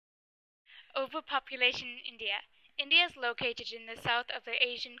Overpopulation in India. India is located in the south of the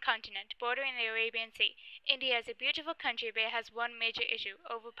Asian continent, bordering the Arabian Sea. India is a beautiful country, but it has one major issue: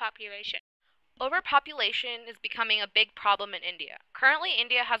 overpopulation. Overpopulation is becoming a big problem in India. Currently,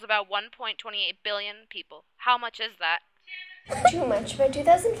 India has about 1.28 billion people. How much is that? Too much. By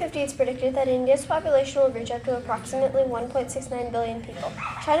 2050, it's predicted that India's population will reach up to approximately 1.69 billion people.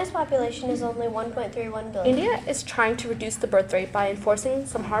 China's population is only 1.31 billion. India is trying to reduce the birth rate by enforcing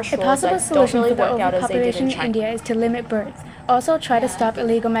some harsh A rules possible that don't solution really for the work out as they did overpopulation in in China. India is to limit births. Also, try to stop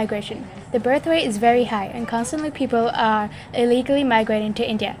illegal migration. The birth rate is very high, and constantly people are illegally migrating to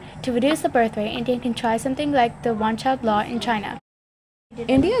India. To reduce the birth rate, India can try something like the one-child law in China.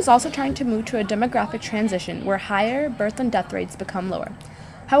 India is also trying to move to a demographic transition where higher birth and death rates become lower.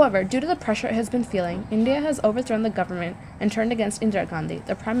 However, due to the pressure it has been feeling, India has overthrown the government and turned against Indira Gandhi,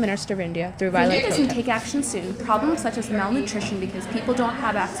 the Prime Minister of India, through violent protests. If India doesn't take action soon, problems such as malnutrition because people don't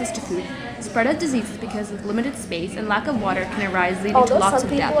have access to food, spread of diseases because of limited space, and lack of water can arise, leading to lots of death. Although some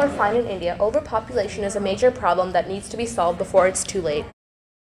people are fine in India, overpopulation is a major problem that needs to be solved before it's too late.